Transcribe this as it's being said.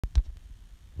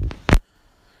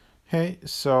Hey,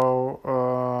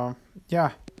 so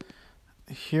yeah,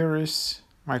 here is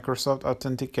Microsoft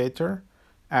Authenticator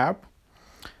app.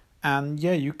 And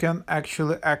yeah, you can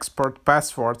actually export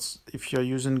passwords if you're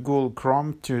using Google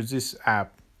Chrome to this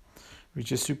app,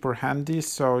 which is super handy.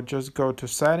 So just go to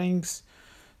settings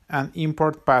and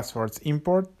import passwords.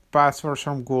 Import passwords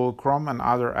from Google Chrome and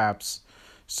other apps.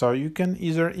 So you can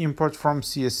either import from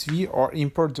CSV or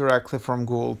import directly from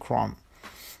Google Chrome.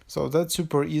 So that's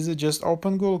super easy. Just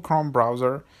open Google Chrome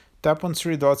browser, tap on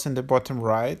three dots in the bottom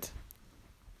right,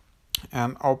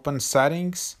 and open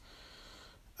settings.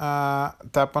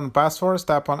 Tap on passwords,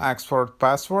 tap on export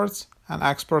passwords, and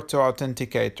export to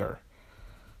Authenticator.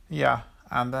 Yeah,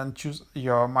 and then choose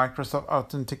your Microsoft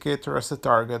Authenticator as a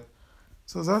target.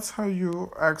 So that's how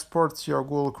you export your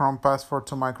Google Chrome password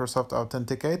to Microsoft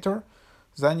Authenticator.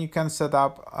 Then you can set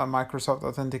up a Microsoft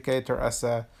Authenticator as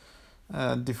a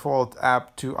default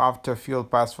app to autofill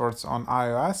passwords on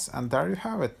iOS, and there you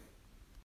have it.